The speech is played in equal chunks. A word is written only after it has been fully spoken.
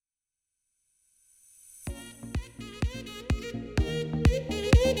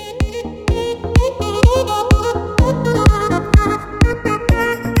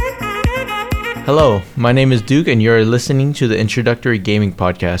Hello, my name is Duke and you're listening to the Introductory Gaming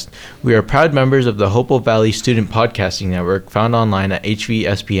Podcast. We are proud members of the Hopewell Valley Student Podcasting Network found online at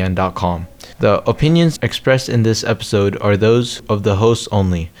HVSPN.com. The opinions expressed in this episode are those of the hosts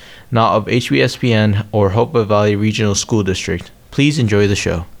only, not of HVSPN or Hopewell Valley Regional School District. Please enjoy the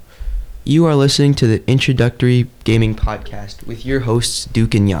show. You are listening to the Introductory Gaming Podcast with your hosts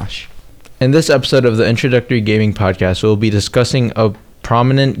Duke and Yash. In this episode of the Introductory Gaming Podcast, we'll be discussing a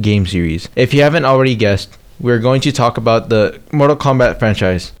prominent game series. If you haven't already guessed, we're going to talk about the Mortal Kombat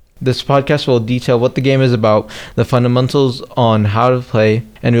franchise. This podcast will detail what the game is about, the fundamentals on how to play,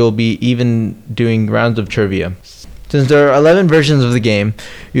 and we will be even doing rounds of trivia. Since there are 11 versions of the game,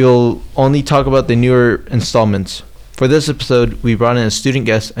 we'll only talk about the newer installments. For this episode, we brought in a student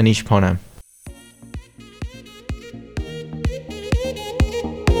guest, Anish Ponam.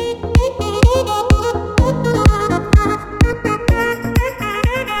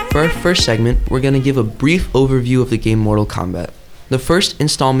 For our first segment, we're going to give a brief overview of the game Mortal Kombat. The first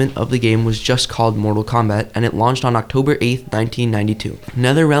installment of the game was just called Mortal Kombat, and it launched on October 8, 1992.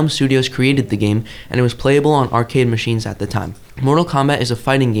 NetherRealm Studios created the game, and it was playable on arcade machines at the time. Mortal Kombat is a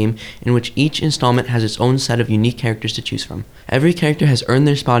fighting game in which each installment has its own set of unique characters to choose from. Every character has earned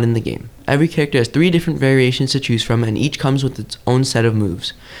their spot in the game. Every character has 3 different variations to choose from, and each comes with its own set of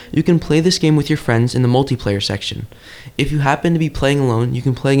moves. You can play this game with your friends in the multiplayer section. If you happen to be playing alone, you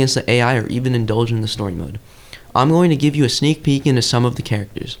can play against the AI or even indulge in the story mode. I'm going to give you a sneak peek into some of the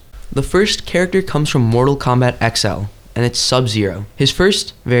characters. The first character comes from Mortal Kombat XL, and it's Sub-Zero. His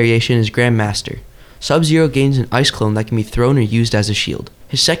first variation is Grandmaster. Sub-Zero gains an Ice Klone that can be thrown or used as a shield.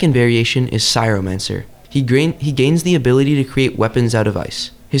 His second variation is Cryomancer. He gains the ability to create weapons out of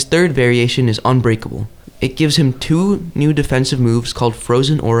ice. His third variation is Unbreakable. It gives him 2 new defensive moves called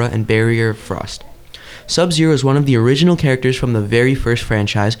Frozen Aura and Barrier of Frost. Sub-Zero is one of the original characters from the very first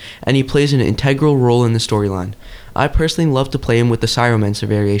franchise, and he plays an integral role in the storyline. I personally love to play him with the Cryomancer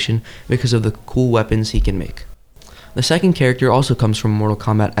variation because of the cool weapons he can make. The second character also comes from Mortal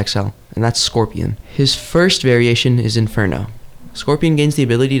Kombat XL, and that's Scorpion. His first variation is Inferno. Scorpion gains the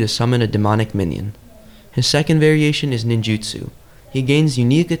ability to summon a demonic minion. His second variation is Ninjutsu. He gains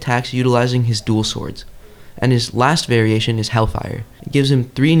unique attacks utilizing his dual swords. And his last variation is Hellfire. It gives him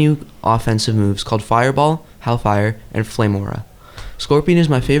 3 new offensive moves called Fireball, Hellfire, and Flame Aura. Scorpion is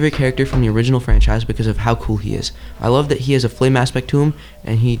my favorite character from the original franchise because of how cool he is. I love that he has a flame aspect to him,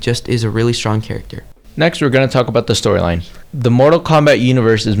 and he just is a really strong character. Next, we're going to talk about the storyline. The Mortal Kombat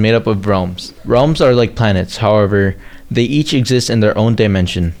universe is made up of realms. Realms are like planets, however, they each exist in their own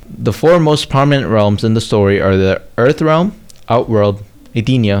dimension. The 4 most prominent realms in the story are the Earth Realm, Outworld,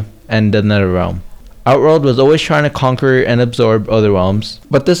 Edenia, and the NetherRealm. Outworld was always trying to conquer and absorb other realms,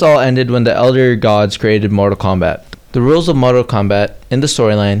 but this all ended when the Elder Gods created Mortal Kombat. The rules of Mortal Kombat in the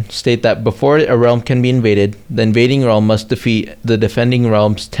storyline state that before a realm can be invaded, the invading realm must defeat the defending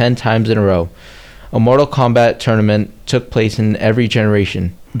realms 10 times in a row. A Mortal Kombat tournament took place in every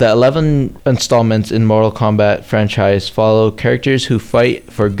generation. The 11 installments in Mortal Kombat franchise follow characters who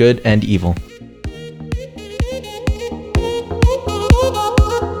fight for good and evil.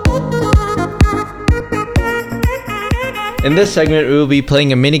 In this segment, we will be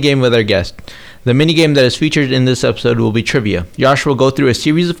playing a minigame with our guest. The minigame that is featured in this episode will be trivia. Yash will go through a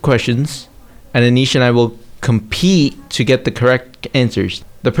series of questions, and Anish and I will compete to get the correct answers.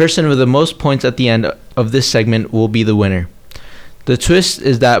 The person with the most points at the end of this segment will be the winner. The twist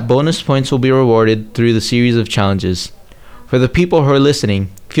is that bonus points will be rewarded through the series of challenges. For the people who are listening,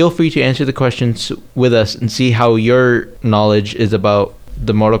 feel free to answer the questions with us and see how your knowledge is about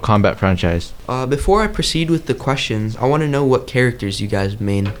the Mortal Kombat franchise. Before I proceed with the questions, I want to know what characters you guys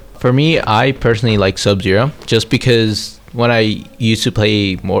main. For me, I personally like Sub-Zero, just because when I used to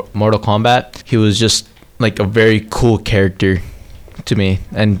play Mortal Kombat, he was just like a very cool character to me,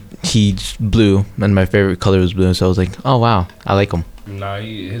 and he's blue, and my favorite color was blue, so I was like, oh wow, I like him. Nah,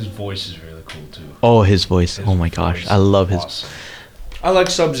 his voice is really cool too. Oh, his voice. Oh my gosh, I love his. Awesome. I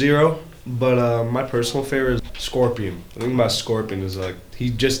like Sub-Zero, but my personal favorite is Scorpion. The thing about Scorpion is like he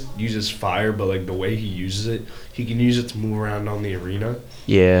just uses fire, but like the way he uses it, he can use it to move around on the arena.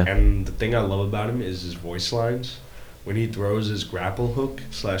 Yeah. And the thing I love about him is his voice lines. When he throws his grapple hook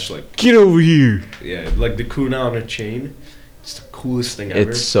 / like Get over here. Yeah, like the Kuna on a chain. It's the coolest thing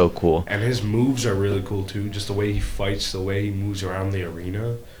ever. It's so cool. And his moves are really cool too. Just the way he fights, the way he moves around the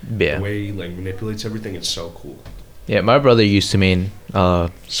arena, Yeah. the way he like manipulates everything. It's so cool. Yeah, my brother used to main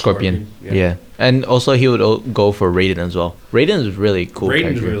Scorpion. Yeah. And also he would go for Raiden as well. Raiden is really cool.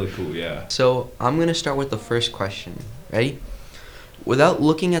 Raiden's character. really cool, yeah. So I'm going to start with the first question. Ready? Without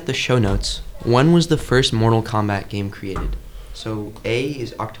looking at the show notes, when was the first Mortal Kombat game created? So A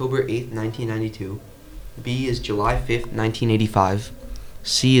is October 8th, 1992. B is July 5th, 1985.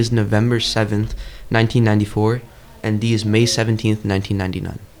 C is November 7th, 1994. And D is May 17th,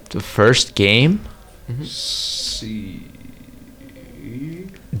 1999. The first game? C.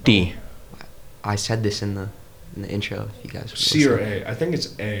 D. I said this in the intro, if you guys were C or listening. A? I think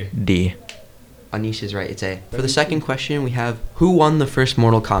it's A. D. Anish is right, it's A. For the second question, we have who won the first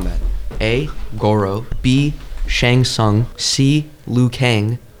Mortal Kombat? A. Goro. B. Shang Tsung. C. Liu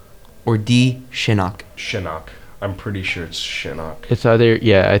Kang. Or D. Shinnok. Shinnok. I'm pretty sure it's Shinnok. It's either,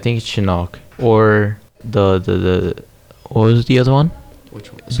 I think it's Shinnok. Or the what was the other one?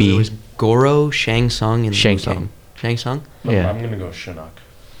 Which one? So B. there was Goro, Shang Tsung, and Shang Liu Kang. Tsung. Shang Tsung? Yeah. I'm gonna go Shinnok.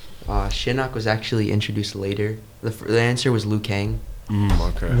 Shinnok was actually introduced later. The answer was Liu Kang.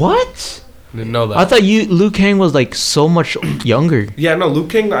 Okay. What? Didn't know that. I thought Liu Kang was like so much younger. Yeah, no, Liu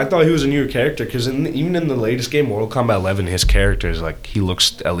Kang, I thought he was a newer character because even in the latest game, Mortal Kombat 11, his character is like, he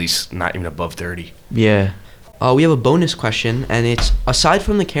looks at least not even above 30. Yeah. We have a bonus question, and it's, aside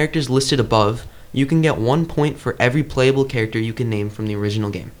from the characters listed above, you can get 1 point for every playable character you can name from the original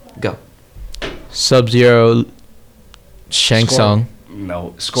game. Go. Sub-Zero, Shang Tsung.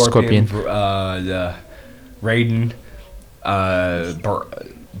 No, Scorpion. Raiden.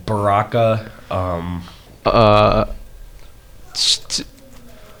 Baraka.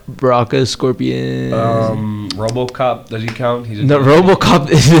 Baraka, Scorpion. RoboCop, does he count? He's a No, DLC. RoboCop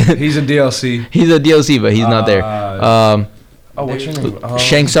isn't. He's a DLC. He's a DLC, but he's not there. Oh, what's your name?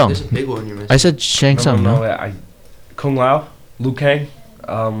 Shang Tsung. There's a big one you're missing. I said Shang Tsung, no? Kung Lao, Liu Kang,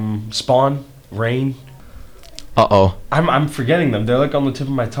 Spawn, Rain. Uh-oh. I'm forgetting them. They're like on the tip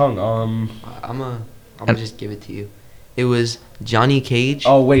of my tongue. I'm gonna just give it to you. It was Johnny Cage.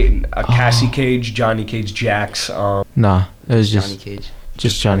 Oh wait, Cassie Cage, Johnny Cage, Jax. Nah, it was Johnny Cage.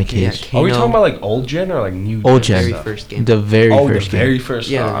 just Johnny Cage. Yeah, Are we talking about like old gen or like new? Old The gen. very stuff? first game. The very first the game. very first.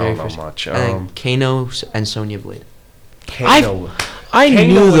 Yeah, the I very don't first. know much. And Kano and Sonya Blade. Kano. I Kano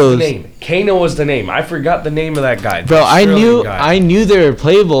knew was those. The name. Kano was the name. I forgot the name of that guy. Bro, The I Australian guy. knew they were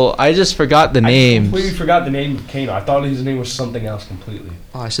playable. I just forgot the I names. completely forgot the name of Kano. I thought his name was something else completely.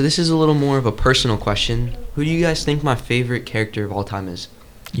 So this is a little more of a personal question. Who do you guys think my favorite character of all time is?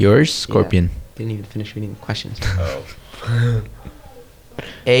 Yours, Scorpion. Didn't even finish reading the questions. Oh.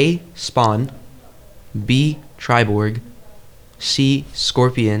 A. Spawn. B. Triborg. C.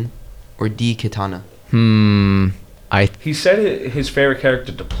 Scorpion. Or D. Katana. He said his favorite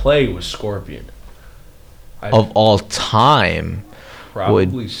character to play was Scorpion. Of all time,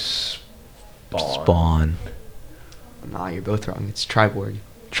 Probably Spawn. Nah, you're both wrong. It's Triborg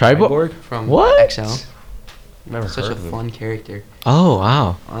Triborg? from What? XL. Never Such heard a of him. fun character. Oh,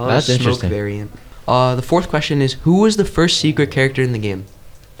 wow. That's Smoke interesting. variant. The fourth question is, who was the first secret character in the game?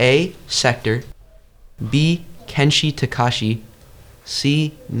 A. Sector. B. Kenshi Takashi.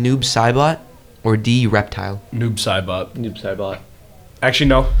 C. Noob Saibot. Or D. Reptile. Noob Saibot. Noob Saibot. Actually,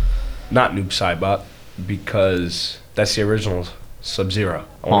 no. Not Noob Saibot. Because that's the original Sub-Zero.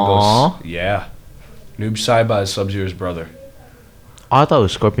 I want to go... Yeah. Noob Saibot is Sub-Zero's brother. Oh, I thought it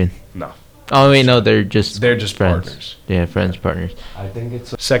was Scorpion. No. Oh, wait, no, they're just Friends. partners. Yeah, friends, partners. I think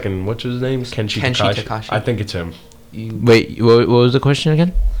it's... Second, what's his name? Kenshi Takashi. I think it's him. Wait, what was the question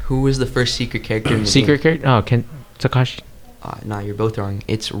again? Who was the first secret character in the Secret game? character? Oh, Takashi. Nah, you're both wrong.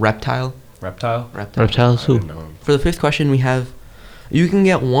 It's Reptile. Reptile? Reptiles I who? didn't know him. For the fifth question, we have... You can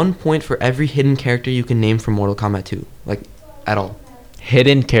get 1 point for every hidden character you can name from Mortal Kombat 2. Like, at all.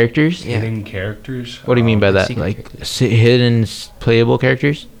 Hidden characters? Yeah. Hidden characters? What do you mean by that? secret Like, characters. hidden playable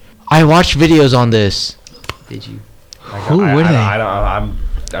characters? I watched videos on this. Did you? Who were they? I'm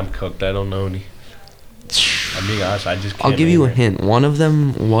cooked. I don't know any. I'm being honest. I just can't. I'll give you a name it. hint. One of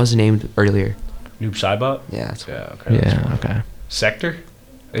them was named earlier. Noob Saibot? Yeah, that's Yeah, okay. that's Yeah, fine. okay. Sector?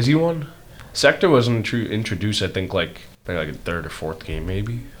 Is he one? Sector wasn't introduced, I think, like a third or fourth game,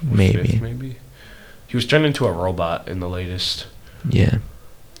 maybe? Or Maybe. fifth, maybe? He was turned into a robot in the latest. Yeah.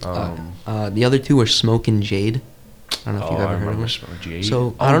 The other two were Smoke and Jade. I don't know if you've I ever heard of remember them. Jade.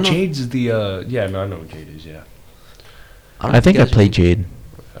 So, I don't know- Jade's the, yeah, no, I know what Jade is, yeah. don't know I if think you I guys played Jade.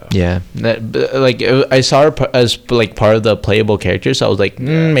 Yeah. Like, I saw her as, like, part of the playable characters, so I was like,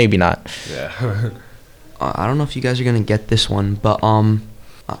 maybe not. Yeah. I don't know if you guys are gonna get this one, but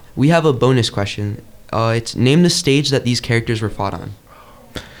we have a bonus question. It's name the stage that these characters were fought on.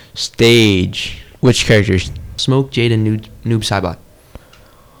 Stage. Which characters? Smoke, Jade, and Noob Saibot.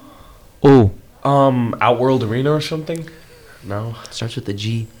 Oh. Outworld Arena or something? No. Starts with the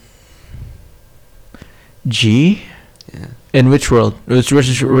G. G? Yeah. In which world? Which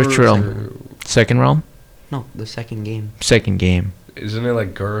realm? Second realm? No, the second game. Second game. Isn't it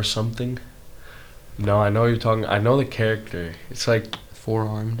like Gur or something? No, I know what you're talking. I know the character. It's like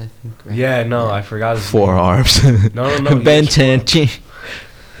Four-armed, I think. Right? yeah, no, I forgot his Four name. arms. No. Ben 10.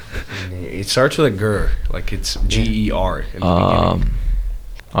 It starts with a gur, like it's G-E-R in the beginning.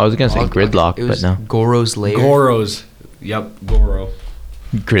 I was gonna say Gridlock, It was but no. Goro's Lair. Goro's. Yep, Goro.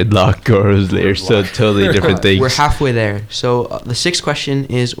 Gridlock, Goro's Lair, so totally different things. We're halfway there. So the sixth question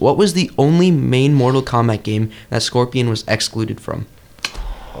is, what was the only main Mortal Kombat game that Scorpion was excluded from?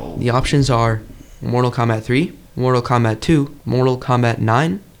 Oh. The options are Mortal Kombat 3, Mortal Kombat 2, Mortal Kombat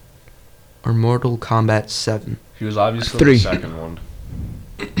 9, or Mortal Kombat 7. He was obviously 3. the second one.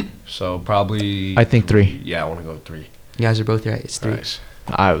 So probably. I think 3. Yeah, I want to go with 3. You guys are both right. It's 3. Nice.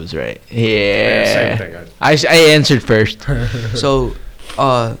 I was right. Yeah, Yeah. same thing. I answered first. So,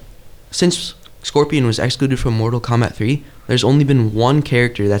 since Scorpion was excluded from Mortal Kombat 3, there's only been one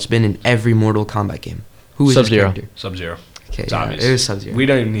character that's been in every Mortal Kombat game. Who is this Sub-Zero. character? Sub-Zero. Okay, It's yeah, obvious. it was Sub-Zero. We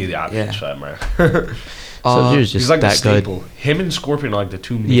don't even need the options Yeah. for that, man. Sub-Zero's just He's like the that good. staple. Him and Scorpion are like the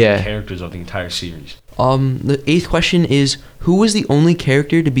two main Yeah. characters of the entire series. The eighth question is, who was the only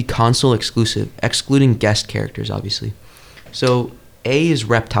character to be console exclusive, excluding guest characters, obviously? So, A is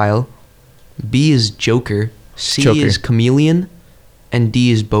Reptile, B is Joker, C Joker. is Chameleon, and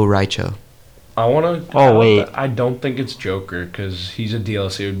D is Bo Raicho. I want to. Oh, wait. I don't think it's Joker because he's a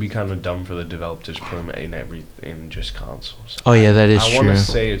DLC. It would be kind of dumb for the developers to put him in just consoles. Oh yeah, that is I true. want to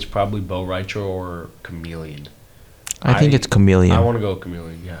say it's probably Bo Raicho or Chameleon. I think it's Chameleon. I want to go with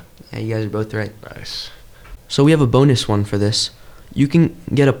Chameleon. Yeah. Yeah, you guys are both right. Nice. So we have a bonus one for this. You can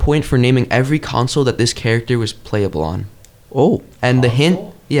get a point for naming every console that this character was playable on. Oh, And the hint,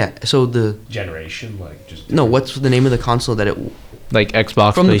 Console? yeah, so the, Generation, like just. no, what's the name of the console that it, like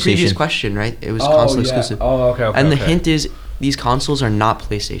Xbox, from the PlayStation. previous question, right? It was Oh, console yeah. exclusive. Oh, okay. And the okay. hint is, these consoles are not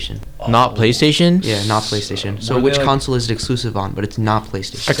PlayStation. Not PlayStation. Yeah, not PlayStation. So Were they which like- console is it exclusive on? But it's not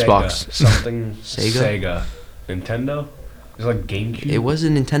PlayStation. Xbox. Sega. Something. Sega? Sega. Nintendo. It's like GameCube. It was a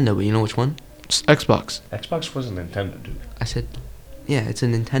Nintendo, but you know which one? It's Xbox. Xbox wasn't Nintendo, dude. I said, yeah, it's a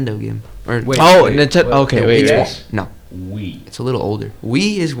Nintendo game. Or Wait. Oh, Nintendo. Okay, no, wait. it's yes? one- no, Wii. it's a little older.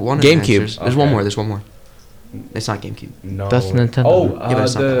 Wii is one of GameCube. the answers. There's one Okay. more. There's one more. It's not GameCube. No. That's Nintendo. Oh, Yeah, but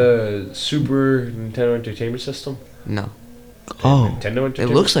it's not the Super Nintendo Entertainment System. No, Oh, Nintendo it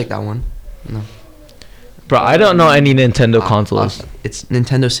Entertainment. looks like that one. No, bro, I don't know any Nintendo Uh, consoles. it's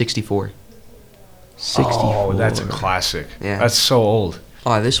Nintendo 64. 64. Oh, that's a classic. Yeah. That's so old.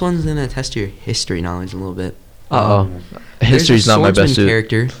 Oh, this one's gonna test your history knowledge a little bit. Uh-oh. There's History's a not my swordsman best suit.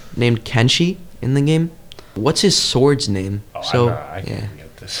 character named Kenshi in the game. What's his sword's name? Oh, So I yeah. can't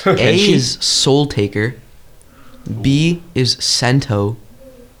get this. A Kenshi? is Soul Taker, B is Sento,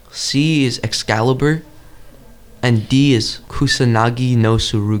 C is Excalibur, and D is Kusanagi no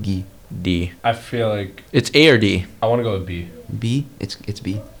Tsurugi. D. I feel like It's A or D. I want to go with B. B? It's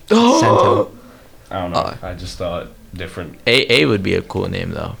B. Oh! Sento. I don't know. Uh, I just thought different. A would be a cool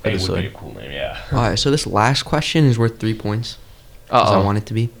name though. For A the would sword. be a cool name. Yeah. Alright, so this last question is worth 3 points. Because I Uh-oh. want it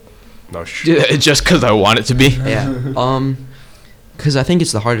to be. No shit. Yeah, just because I want it to be. Yeah. Because I think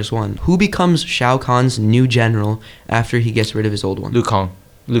it's the hardest one. Who becomes Shao Kahn's new general after he gets rid of his old one? Liu Kang.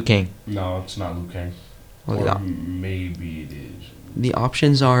 Liu Kang. No, it's not Liu Kang. Look Or at that. maybe it is. The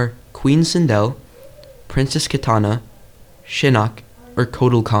options are Queen Sindel, Princess Kitana, Shinnok, or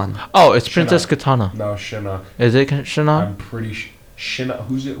Kotal Khan. Oh, it's Princess Shinnok. Katana. No, Shinnok. Is it Shinnok? I'm pretty Shinnok.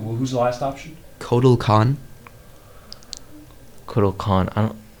 Who's it? Who's the last option? Kotal Khan. Kotal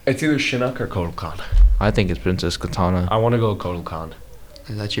Khan. It's either Shinnok or Kotal Khan. I think it's Princess Katana. I want to go with Kotal Khan.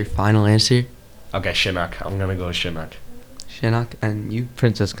 Is that your final answer? Okay, Shinnok. I'm gonna go with Shinnok. Shinnok, and you?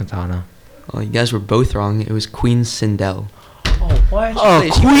 Princess Katana. Oh, you guys were both wrong. It was Queen Sindel. Oh, why? Oh, She-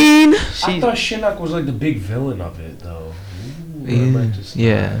 Queen! I thought Shinnok was like the big villain of it, though. Ooh, am I just-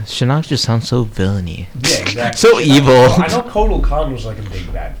 Yeah, Shinnok just sounds so villainy. Yeah, exactly. So Shinnok- evil. I know Kotal Khan was like a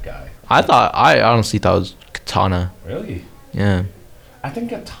big bad guy. I honestly thought it was Katana. Really? Yeah. I think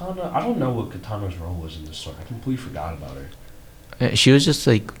Katana. I don't know what Katana's role was in this story. I completely forgot about her. She was just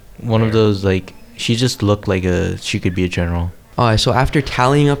like one of those like she just looked like she could be a general. Alright, so after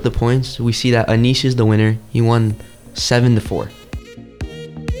tallying up the points, we see that Anish is the winner. He won 7-4.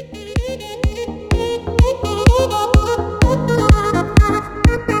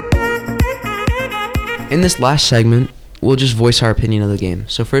 In this last segment, we'll just voice our opinion of the game.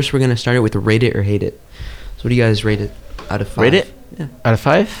 So first, we're gonna start it with rate it or hate it. So what do you guys rate it out of 5? Rate it? Yeah. Out of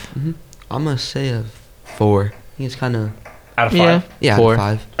 5? hmm I'm gonna say a 4. I think it's kind of Out of Yeah. 5. yeah, 4.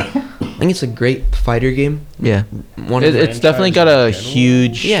 out of 5. I think it's a great fighter game. Yeah. One of It's the, definitely got a franchise in general?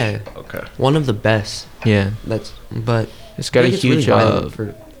 huge yeah, Okay. one of the best. Yeah. But It's got I a think huge really violent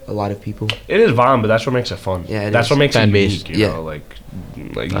for a lot of people. It is violent, but that's what makes it fun. Yeah, that's what makes Fan it base. unique. You Yeah. know, like you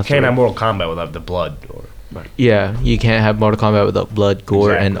That's can't right. have Mortal Kombat without the blood. Or Yeah, you can't have Mortal Kombat without blood,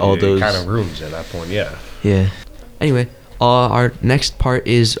 gore, and all those. It kind of ruins at that point. Yeah. Yeah. Anyway, our next part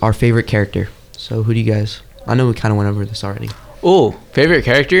is our favorite character. So who do you guys? I know we kind of went over this already. Oh, favorite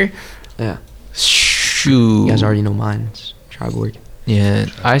character? Yeah. Shoot. You guys already know mine. It's Triborg. Yeah,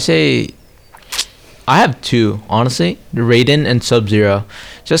 I say I have two, honestly, Raiden and Sub-Zero,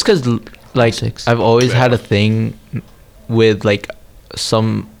 just because like Six. I've always had a thing with like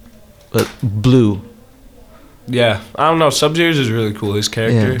some blue. Yeah, I don't know. Sub-Zero's is really cool. His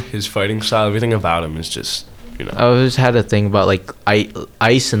character, Yeah. his fighting style, everything about him is just, you know. I always had a thing about like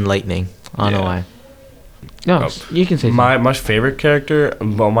ice and lightning. I don't know Yeah. why. No, you can say My favorite character,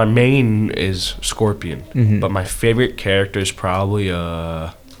 well, my main is Scorpion, Mhm. but my favorite character is probably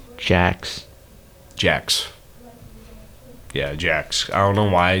Jax. Jax. Yeah, Jax. I don't know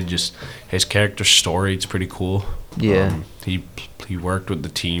why. Just his character story, it's pretty cool. Yeah. He worked with the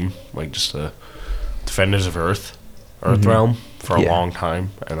team, like just the Defenders of Earthrealm for a Yeah. long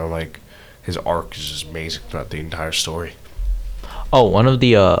time, and I'm like, his arc is just amazing throughout the entire story. Oh, one of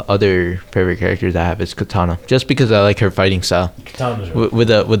the other favorite characters I have is Katana, just because I like her fighting style with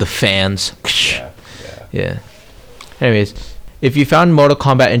the fans. Yeah. Anyways, if you found Mortal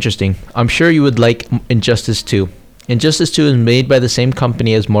Kombat interesting, I'm sure you would like Injustice 2. Injustice 2 is made by the same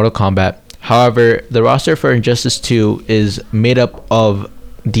company as Mortal Kombat. However, the roster for Injustice 2 is made up of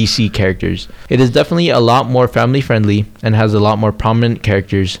DC characters. It is definitely a lot more family friendly and has a lot more prominent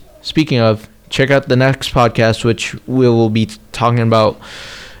characters. Speaking of, check out the next podcast, which we will be talking about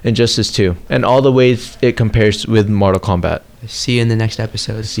Injustice 2 and all the ways it compares with Mortal Kombat. See you in the next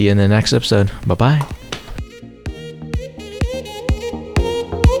episode. See you in the next episode. Bye-bye.